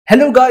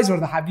Hello guys, we're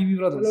the Habibi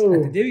brothers. Hello.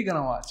 And today we're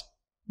gonna watch.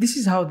 This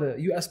is how the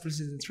US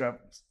president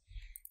travels.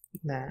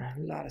 Nah, a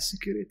lot of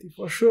security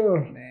for sure.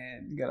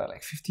 Man, you got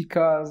like 50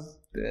 cars.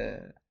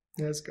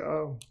 Let's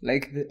go.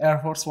 Like the Air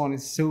Force One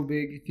is so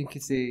big, you think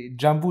it's a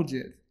jumbo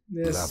jet.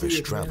 Let's Lavish see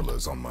it, man.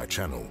 travelers on my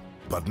channel,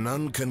 but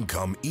none can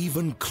come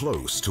even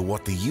close to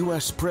what the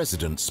US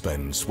president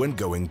spends when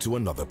going to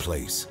another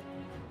place.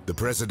 The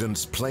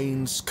president's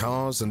planes,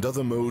 cars, and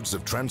other modes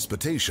of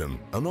transportation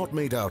are not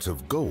made out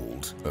of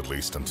gold, at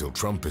least until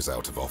Trump is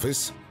out of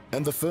office,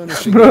 and the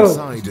furnishing Bro.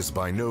 inside is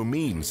by no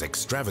means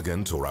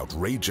extravagant or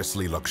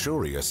outrageously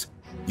luxurious.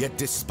 Yet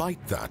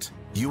despite that,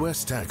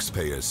 US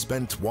taxpayers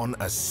spent one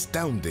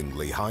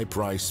astoundingly high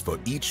price for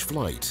each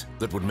flight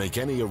that would make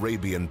any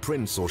Arabian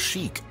prince or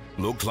sheik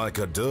look like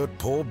a dirt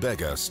poor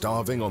beggar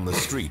starving on the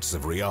streets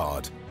of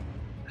Riyadh.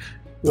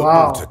 The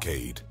Wow.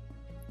 motorcade.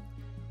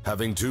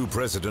 Having two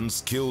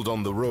presidents killed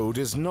on the road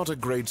is not a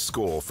great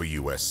score for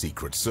US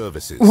Secret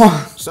Services.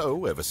 Wow.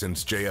 So, ever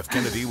since JF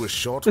Kennedy was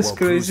shot That's while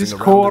crazy cruising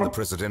around score. in the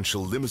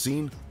presidential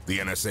limousine, the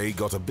NSA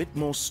got a bit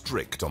more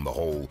strict on the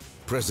whole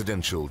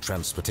presidential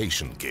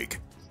transportation gig.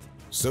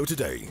 So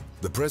today,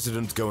 the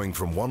president going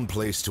from one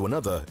place to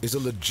another is a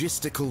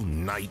logistical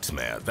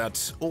nightmare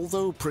that,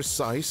 although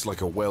precise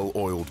like a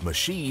well-oiled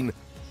machine,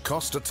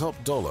 cost a top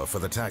dollar for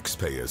the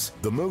taxpayers.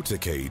 The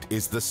motorcade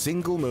is the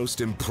single most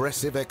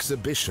impressive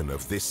exhibition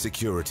of this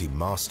security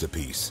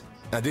masterpiece,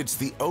 and it's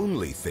the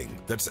only thing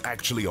that's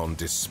actually on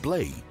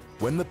display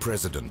when the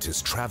president is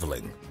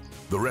traveling.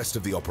 The rest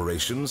of the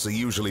operations are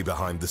usually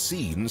behind the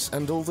scenes,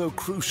 and although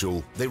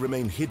crucial, they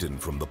remain hidden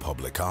from the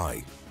public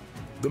eye.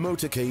 The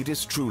motorcade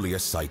is truly a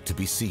sight to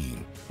be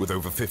seen. With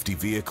over 50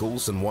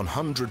 vehicles and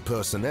 100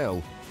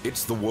 personnel,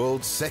 it's the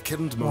world's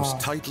second most Wow.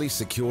 tightly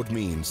secured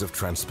means of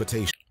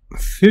transportation.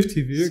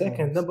 50 vehicles.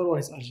 Second, number one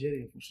is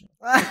Algeria for sure.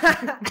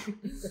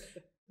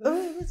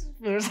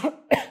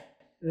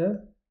 Yeah?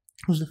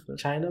 Who's the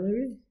first? China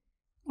maybe?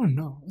 Oh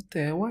no, what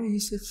the hell? Why he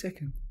said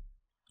second?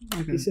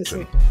 He said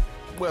second.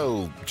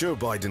 Well, Joe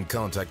Biden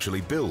can't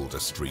actually build a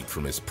street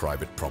from his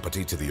private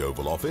property to the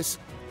Oval Office,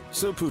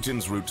 so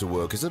Putin's route to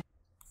work is a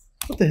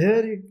What the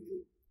hell?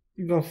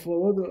 You gone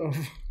forward or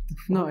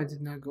No, I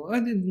did not go. I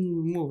didn't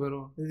move at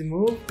all. did he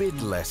move? bit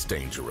less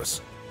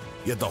dangerous.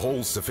 Yet the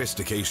whole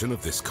sophistication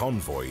of this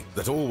convoy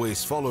that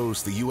always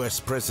follows the US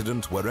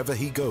president wherever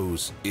he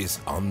goes is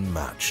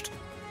unmatched.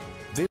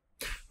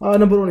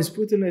 Number one is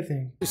Putin, I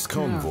think. This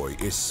convoy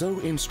is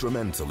so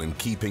instrumental in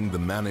keeping the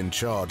man in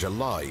charge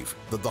alive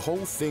that the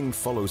whole thing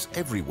follows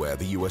everywhere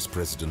the US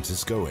president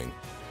is going.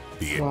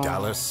 Be it Wow.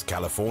 Dallas,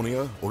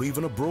 California, or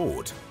even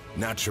abroad.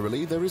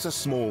 Naturally, there is a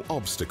small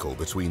obstacle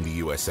between the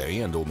USA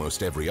and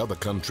almost every other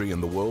country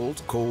in the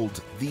world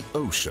called the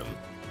ocean,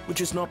 which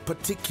is not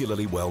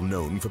particularly well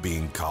known for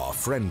being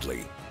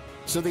car-friendly.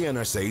 So the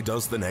NSA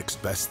does the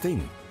next best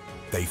thing.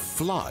 They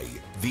fly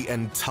the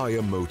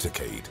entire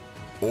motorcade,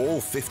 all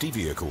 50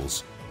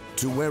 vehicles,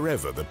 to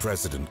wherever the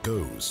president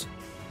goes.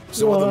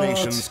 So other What?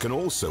 nations can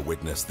also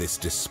witness this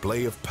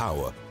display of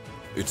power.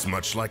 It's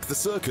much like the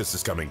circus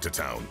is coming to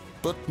town,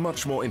 but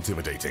much more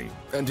intimidating.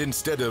 And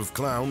instead of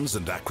clowns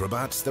and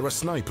acrobats, there are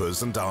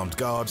snipers and armed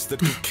guards that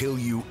can kill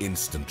you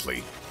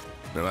instantly.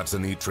 Now that's a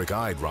neat trick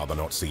I'd rather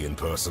not see in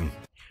person.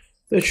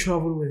 They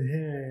travel with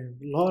him.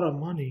 A lot of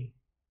money.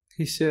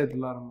 He said a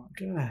lot of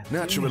money. God.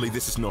 Naturally,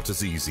 this is not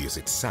as easy as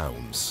it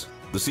sounds.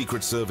 The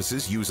Secret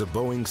Services use a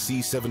Boeing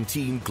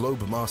C-17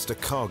 Globemaster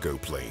cargo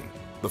plane.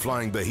 The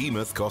flying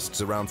behemoth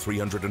costs around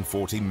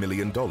 $340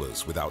 million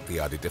without the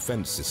added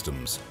defense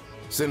systems.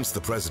 Since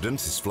the president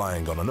is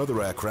flying on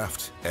another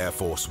aircraft, Air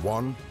Force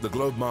One, the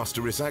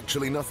Globemaster is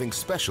actually nothing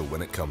special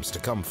when it comes to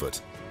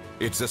comfort.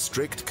 It's a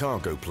strict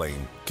cargo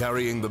plane,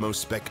 carrying the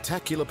most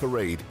spectacular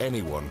parade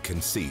anyone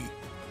can see.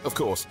 Of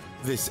course,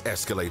 this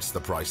escalates the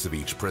price of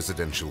each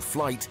presidential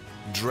flight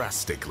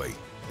drastically.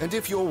 And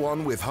if you're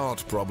one with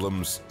heart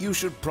problems, you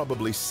should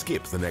probably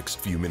skip the next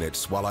few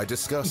minutes while I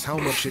discuss how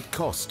much it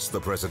costs the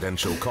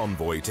presidential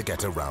convoy to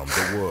get around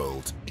the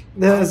world.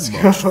 Let's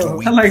How much do go.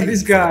 we I like pay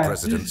this for guy. the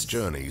president's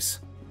journeys?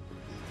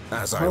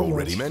 As I How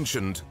already much?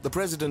 mentioned, the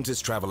president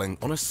is traveling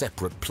on a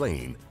separate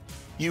plane.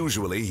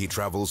 Usually, he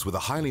travels with a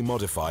highly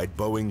modified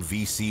Boeing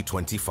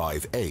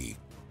VC-25A.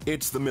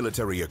 It's the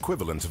military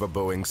equivalent of a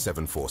Boeing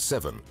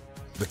 747.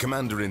 The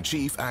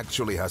commander-in-chief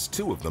actually has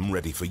two of them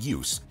ready for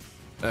use,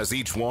 as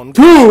each one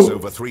costs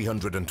over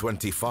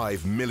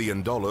 $325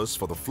 million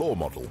for the floor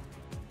model.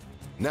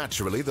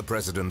 Naturally, the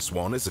president's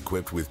one is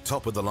equipped with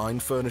top-of-the-line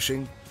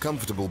furnishing,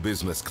 comfortable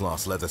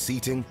business-class leather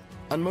seating,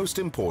 and most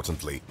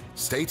importantly,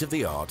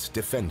 state-of-the-art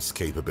defense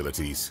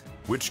capabilities,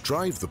 which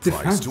drive the price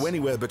Defense? to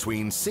anywhere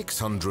between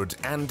 $600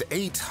 and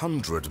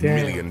 $800 Damn.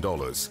 million.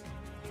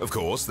 Of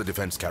course, the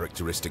defense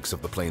characteristics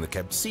of the plane are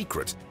kept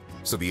secret,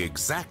 so the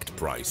exact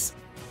price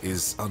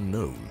is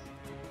unknown.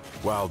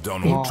 While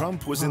Donald Wow.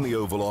 Trump was in the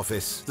Oval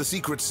Office, the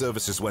Secret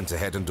Services went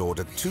ahead and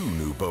ordered two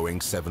new Boeing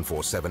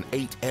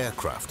 747-8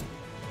 aircraft,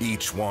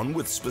 each one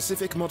with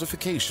specific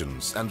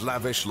modifications and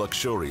lavish,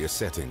 luxurious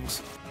settings,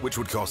 which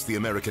would cost the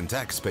American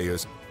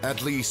taxpayers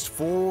at least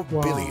 $4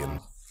 Wow. billion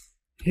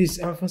He's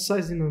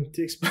emphasizing on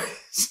takes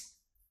place.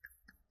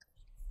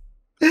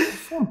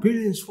 4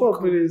 billion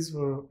 4 billion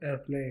for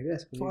airplane.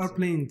 That's for crazy.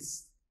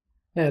 airplanes.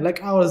 Yeah,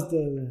 like ours.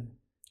 The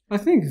I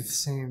think it's the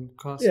same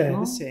cost. yeah,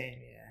 no? the same.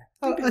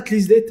 Yeah. At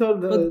least they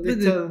told.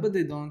 But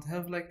they don't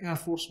have like Air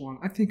Force One.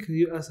 I think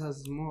US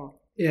has more.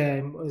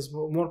 Yeah, it's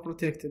more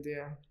protected.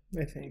 Yeah,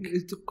 I think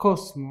It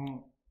costs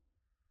more.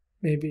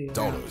 maybe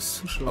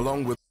Dollars, sure.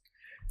 along with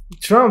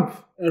Trump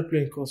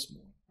airplane costs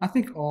more. I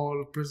think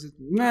all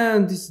president.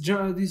 Man, this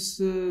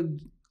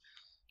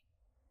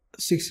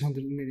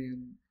 600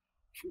 million.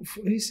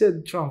 He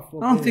said Trump.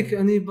 I don't think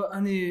any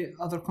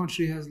other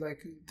country has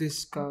like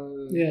this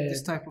Yeah,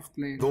 this yeah. type of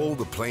plane. all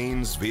the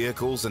planes,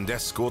 vehicles, and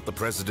escort the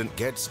president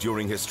gets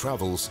during his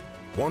travels,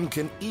 one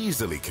can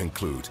easily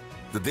conclude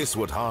that this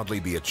would hardly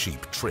be a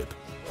cheap trip.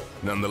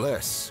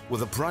 Nonetheless,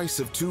 with a price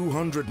of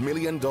 $200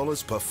 million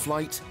per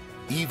flight,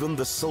 even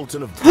the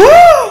Sultan of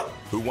Brunei,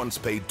 who once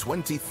paid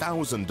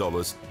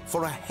 $20,000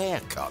 for a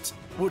haircut,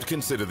 would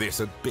consider this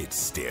a bit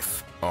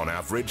stiff. On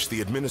average, the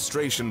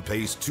administration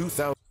pays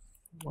 $2,000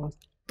 What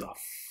the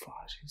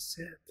fuck he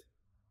said?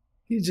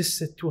 He just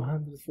said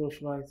 200 for a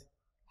flight.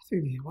 I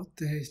think what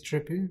the hell is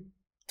tripping?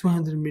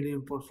 200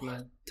 million per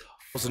flight.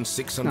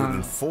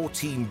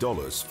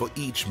 $1,614 for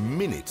each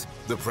minute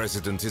the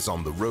president is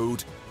on the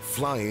road,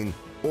 flying,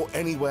 or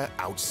anywhere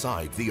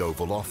outside the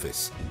Oval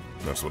Office.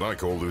 That's what I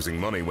call losing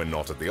money when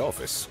not at the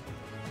office.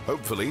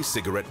 Hopefully,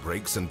 cigarette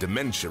breaks and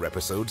dementia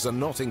episodes are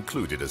not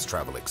included as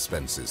travel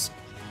expenses.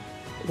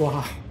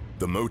 Wow.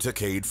 The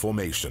motorcade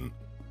formation.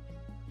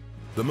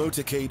 The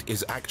motorcade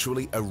is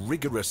actually a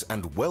rigorous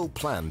and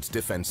well-planned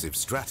defensive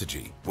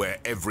strategy where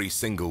every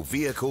single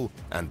vehicle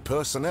and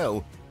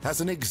personnel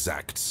has an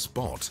exact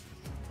spot.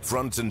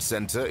 Front and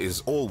center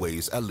is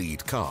always a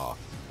lead car,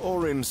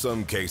 or in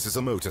some cases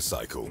a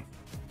motorcycle.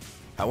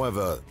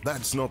 However,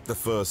 that's not the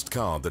first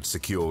car that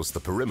secures the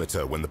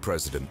perimeter when the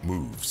president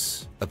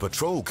moves. A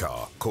patrol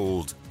car,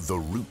 called the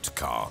route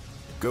car,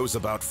 goes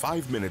about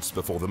 5 minutes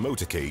before the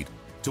motorcade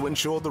to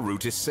ensure the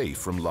route is safe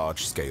from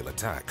large-scale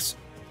attacks.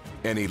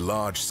 Any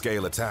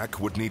large-scale attack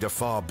would need a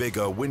far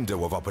bigger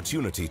window of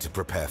opportunity to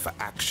prepare for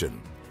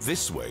action.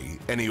 This way,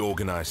 any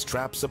organized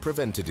traps are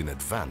prevented in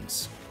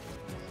advance.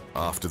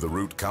 After the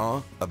route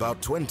car,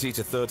 about 20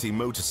 to 30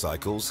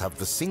 motorcycles have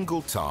the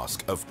single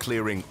task of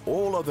clearing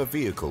all other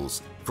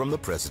vehicles from the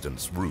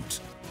president's route.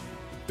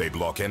 They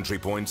block entry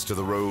points to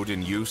the road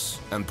in use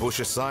and push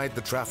aside the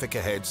traffic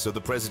ahead so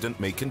the president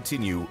may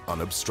continue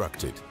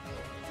unobstructed.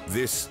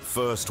 This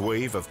first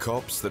wave of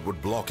cops that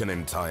would block an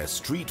entire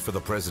street for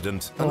the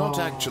president are not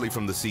actually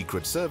from the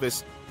Secret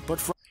Service, but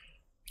from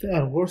They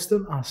are worse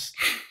than us.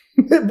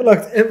 They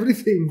blocked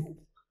everything.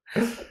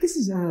 This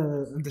is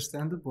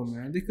understandable,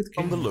 man. They could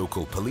kill the him.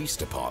 local police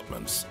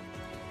departments.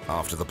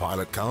 After the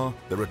pilot car,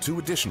 there are 2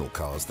 additional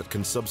cars that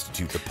can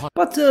substitute the pilot.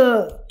 But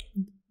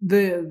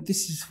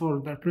this is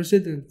for the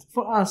president.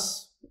 For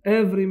us,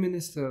 every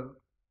minister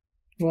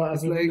Well,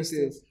 is as like like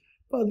this.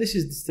 Well, this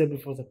is disturbing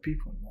for the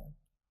people, man.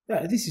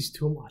 Yeah, this is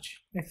too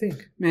much, I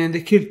think. Man,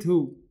 they killed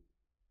 2.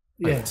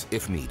 Yeah.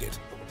 If needed.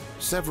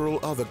 Several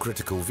other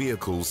critical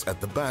vehicles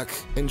at the back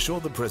ensure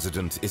the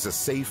president is as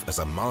safe as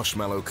a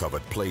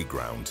marshmallow-covered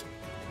playground.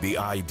 The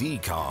ID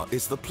car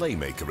is the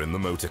playmaker in the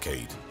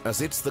motorcade,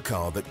 as it's the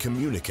car that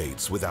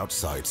communicates with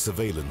outside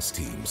surveillance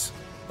teams.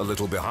 A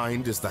little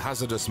behind is the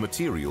hazardous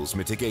materials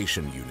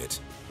mitigation unit,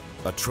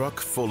 a truck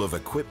full of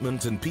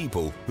equipment and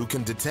people who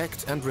can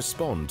detect and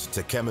respond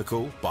to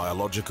chemical,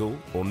 biological,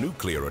 or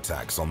nuclear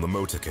attacks on the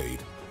motorcade.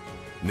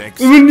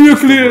 Next, Even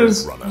is the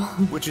nuclears!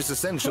 Roadrunner, which is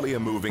essentially a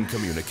moving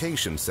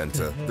communication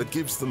center that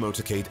gives the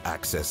motorcade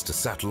access to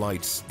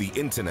satellites, the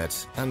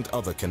internet, and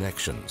other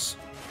connections.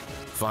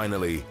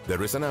 Finally,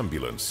 there is an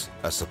ambulance,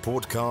 a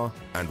support car,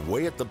 and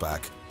way at the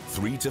back,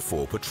 3 to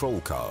 4 patrol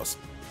cars,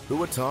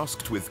 who are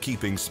tasked with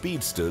keeping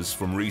speedsters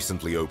from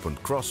recently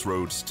opened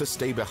crossroads to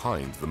stay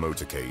behind the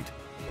motorcade.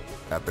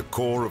 At the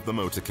core of the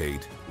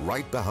motorcade,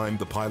 right behind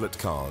the pilot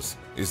cars,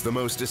 is the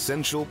most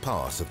essential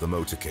part of the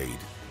motorcade,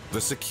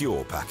 the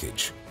secure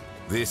package.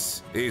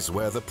 This is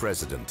where the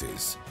president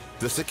is.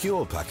 The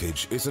secure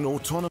package is an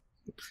autonomous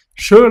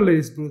Surely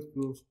it's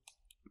bulletproof.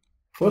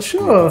 For group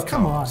sure, of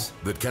come on. cars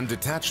that can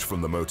detach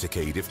from the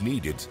motorcade if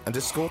needed and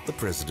escort the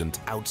president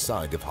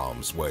outside of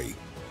harm's way.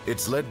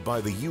 It's led by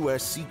the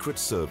US Secret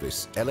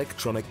Service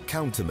Electronic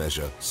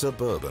Countermeasure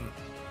Suburban.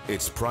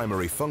 Its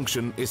primary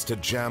function is to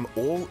jam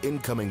all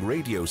incoming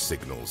radio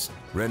signals,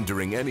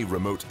 rendering any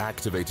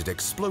remote-activated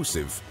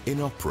explosive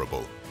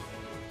inoperable.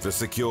 The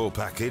secure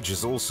package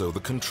is also the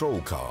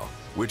control car,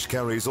 which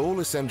carries all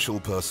essential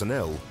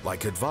personnel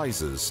like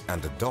advisors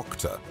and a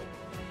doctor.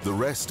 The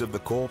rest of the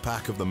core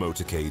pack of the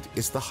motorcade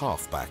is the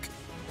halfback,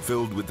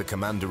 filled with the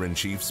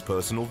Commander-in-Chief's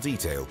personal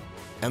detail,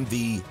 and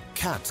the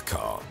Cat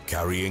car,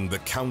 carrying the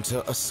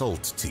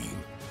counter-assault team.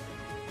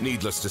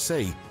 Needless to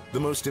say, the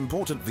most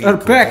important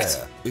vehicle packed.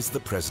 there is the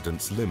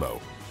president's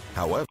limo.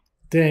 However,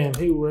 Damn,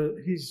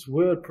 he's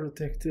well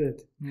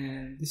protected.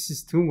 Yeah, this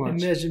is too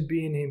much. Imagine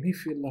being him. He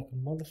feel like a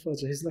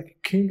motherfucker. He's like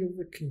a king of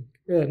the king.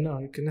 Yeah, no,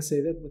 you cannot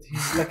say that, but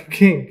he's like a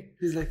king.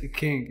 He's like a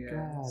king. Yeah.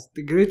 God. He's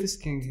the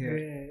greatest king here.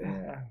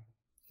 Yeah.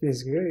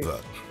 Feels great.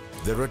 But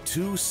there are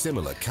two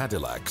similar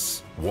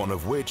Cadillacs, one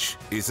of which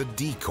is a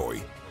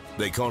decoy.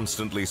 They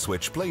constantly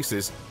switch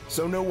places,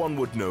 so no one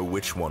would know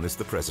which one is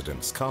the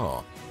president's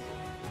car.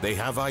 They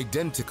have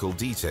identical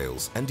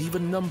details and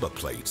even number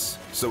plates,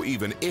 so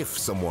even if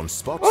someone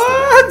spots the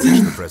one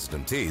which the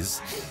president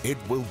is, it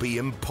will be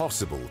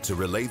impossible to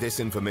relay this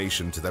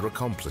information to their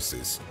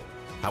accomplices.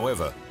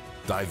 However,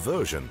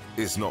 diversion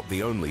is not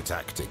the only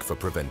tactic for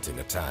preventing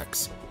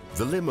attacks.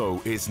 The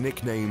limo is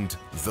nicknamed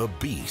the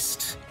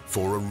Beast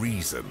for a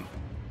reason.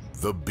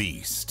 The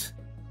Beast.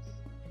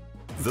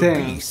 The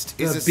Damn, Beast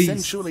the is Beast.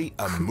 essentially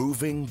a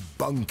moving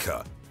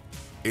bunker.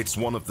 It's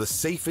one of the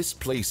safest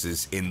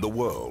places in the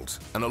world,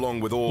 and along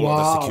with all Wow.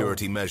 other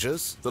security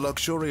measures, the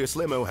luxurious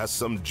limo has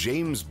some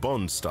James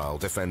Bond-style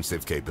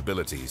defensive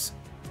capabilities.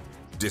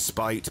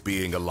 Despite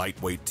being a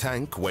lightweight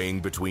tank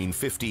weighing between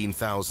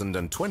 15,000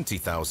 and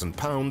 20,000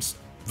 pounds,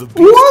 the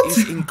Beast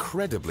is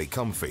incredibly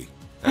comfy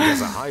and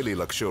has a highly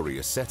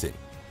luxurious setting.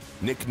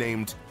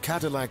 Nicknamed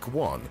Cadillac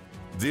One,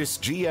 this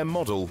GM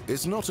model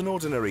is not an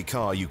ordinary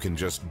car you can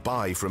just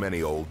buy from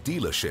any old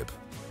dealership.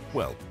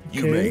 Well,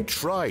 you Okay. may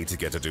try to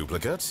get a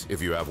duplicate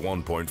if you have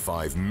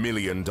 $1.5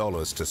 million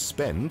to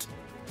spend.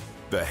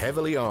 The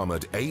heavily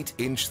armored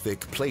 8-inch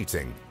thick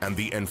plating and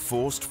the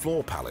enforced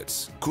floor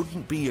pallets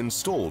couldn't be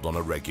installed on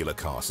a regular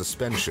car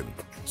suspension,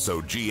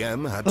 so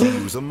GM had to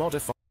use a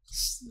modified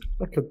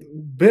Like a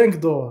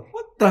bank door.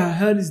 What the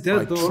hell is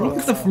that door? truck Look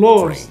at the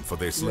floors. frame for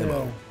this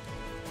limo. Yeah.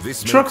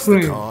 This Truck makes the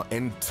frame. car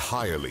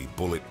entirely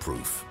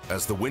bulletproof,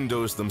 as the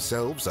windows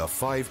themselves are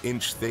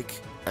 5-inch thick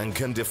and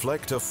can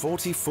deflect a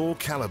 .44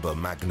 caliber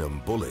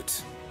Magnum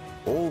bullet.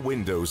 All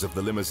windows of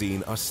the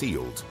limousine are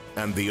sealed,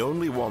 and the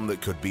only one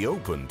that could be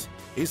opened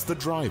is the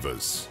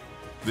driver's.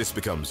 This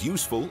becomes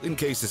useful in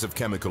cases of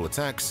chemical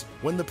attacks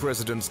when the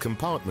president's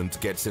compartment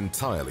gets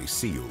entirely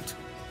sealed.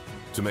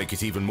 To make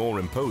it even more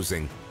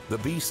imposing, the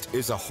Beast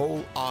is a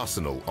whole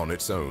arsenal on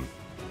its own.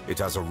 It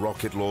has a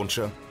rocket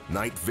launcher,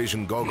 night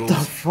vision goggles, a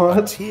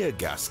fuck? tear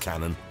gas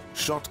cannon,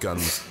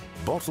 shotguns,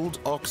 bottled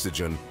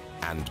oxygen,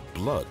 and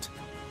blood.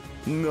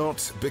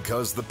 Not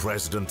because the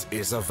president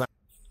is a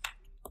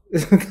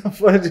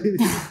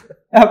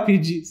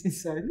RPGs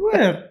inside.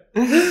 Where?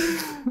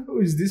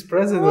 Who is this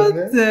president, What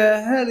man?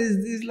 the hell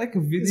is this? Like a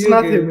video It's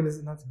not game. him.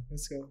 It's not him.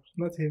 Let's go.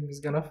 Not him. He's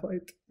gonna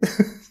fight.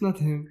 It's not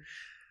him.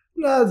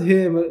 Not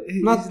him.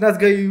 He's Not- not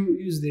gonna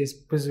use these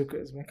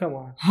bazookas, man. Come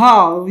on.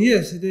 How?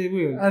 Yes, they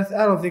will. I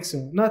don't think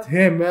so. Not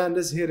him, man.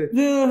 Let's hear it.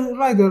 The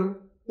rider.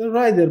 The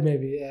rider,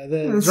 maybe. Yeah.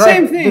 The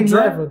Same thing. The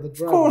driver. man. The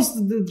driver. Of course,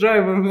 the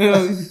driver.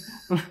 Man.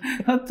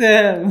 What the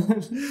hell?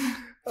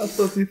 I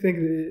thought you think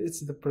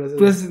it's the president.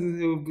 President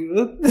will be.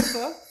 What the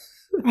fuck?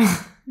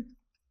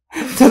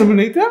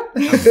 Terminator?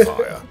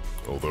 vampire,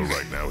 although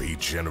right now he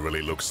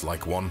generally looks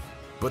like one.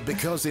 But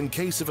because in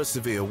case of a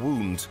severe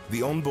wound,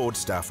 the onboard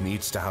staff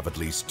needs to have at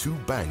least 2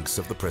 banks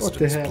of the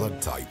president's hell, blood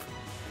man? type.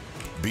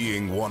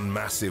 Being one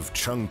massive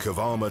chunk of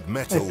armored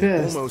metal,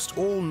 pissed. almost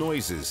all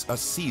noises are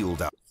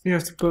sealed You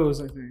have to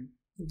pause, I think.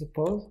 The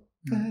pause? What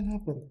the hell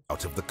happened?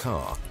 out of the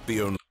car.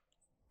 The only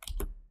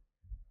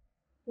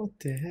What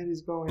the hell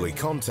is going on?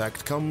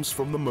 contact comes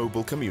from the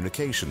mobile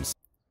communications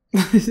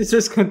It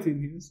just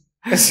continues.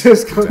 Let's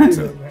just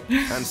continue, man.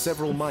 and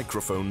several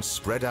microphones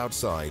spread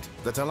outside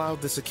that allowed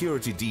the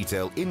security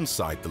detail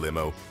inside the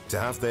limo to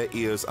have their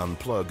ears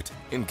unplugged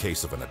in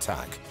case of an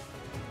attack.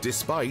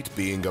 Despite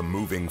being a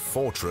moving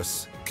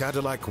fortress,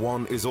 Cadillac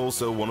One is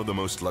also one of the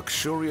most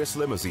luxurious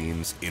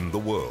limousines in the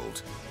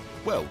world.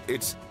 Well,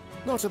 it's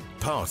not a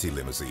party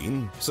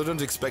limousine, so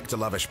don't expect a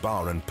lavish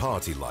bar and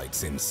party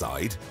lights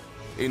inside.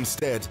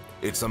 Instead,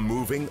 it's a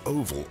moving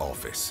Oval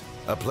Office,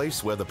 a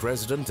place where the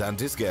president and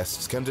his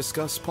guests can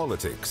discuss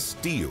politics,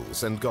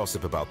 deals, and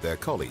gossip about their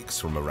colleagues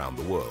from around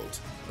the world.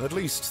 At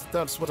least,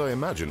 that's what I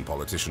imagine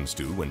politicians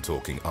do when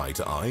talking eye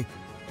to eye.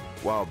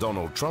 While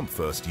Donald Trump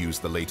first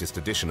used the latest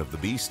edition of the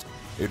Beast,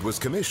 it was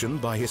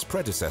commissioned by his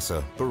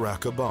predecessor,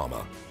 Barack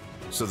Obama.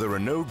 So there are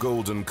no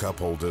golden cup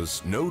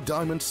holders, no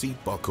diamond seat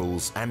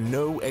buckles, and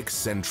no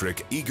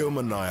eccentric,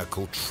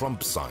 egomaniacal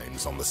Trump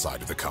signs on the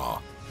side of the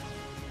car.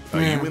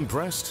 Are you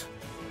impressed?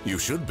 You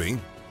should be.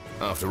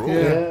 After all,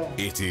 Yeah.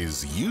 it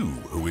is you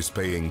who is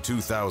paying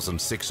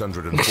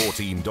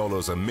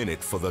 $2,614 a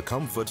minute for the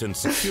comfort and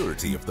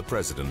security of the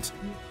president.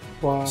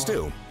 Wow.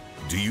 Still,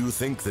 do you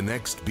think the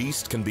next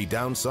Beast can be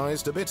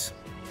downsized a bit?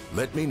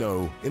 Let me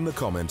know in the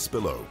comments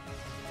below.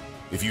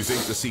 If you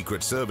think the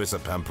Secret Service are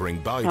pampering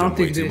I don't Biden way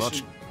think too they much,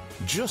 should.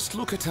 just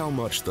look at how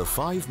much the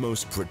 5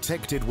 most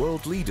protected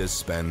world leaders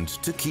spend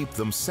to keep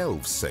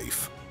themselves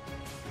safe.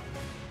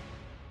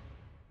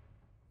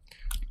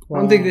 I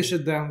don't think they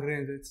should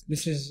downgrade it.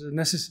 This is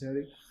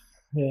necessary.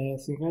 Yeah, I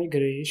think I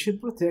agree. You should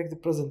protect the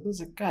president.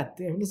 That's a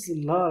goddamn. That's a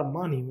lot of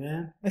money,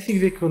 man. I think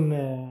they can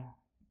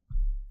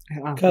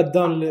cut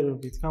down a little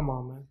bit. Come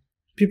on, man.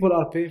 People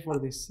are paying for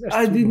this. That's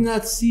I too did much.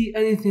 not see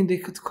anything they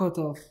could cut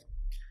off.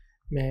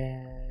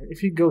 Man,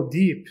 if you go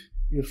deep,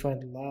 you'll find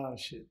a lot of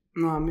shit.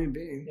 No,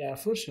 maybe. Yeah,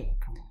 for sure.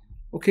 Come on.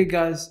 Okay,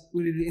 guys,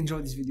 we really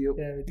enjoyed this video.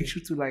 Yeah, we Make did.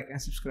 sure to like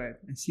and subscribe,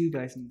 and see you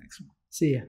guys in the next one. See ya.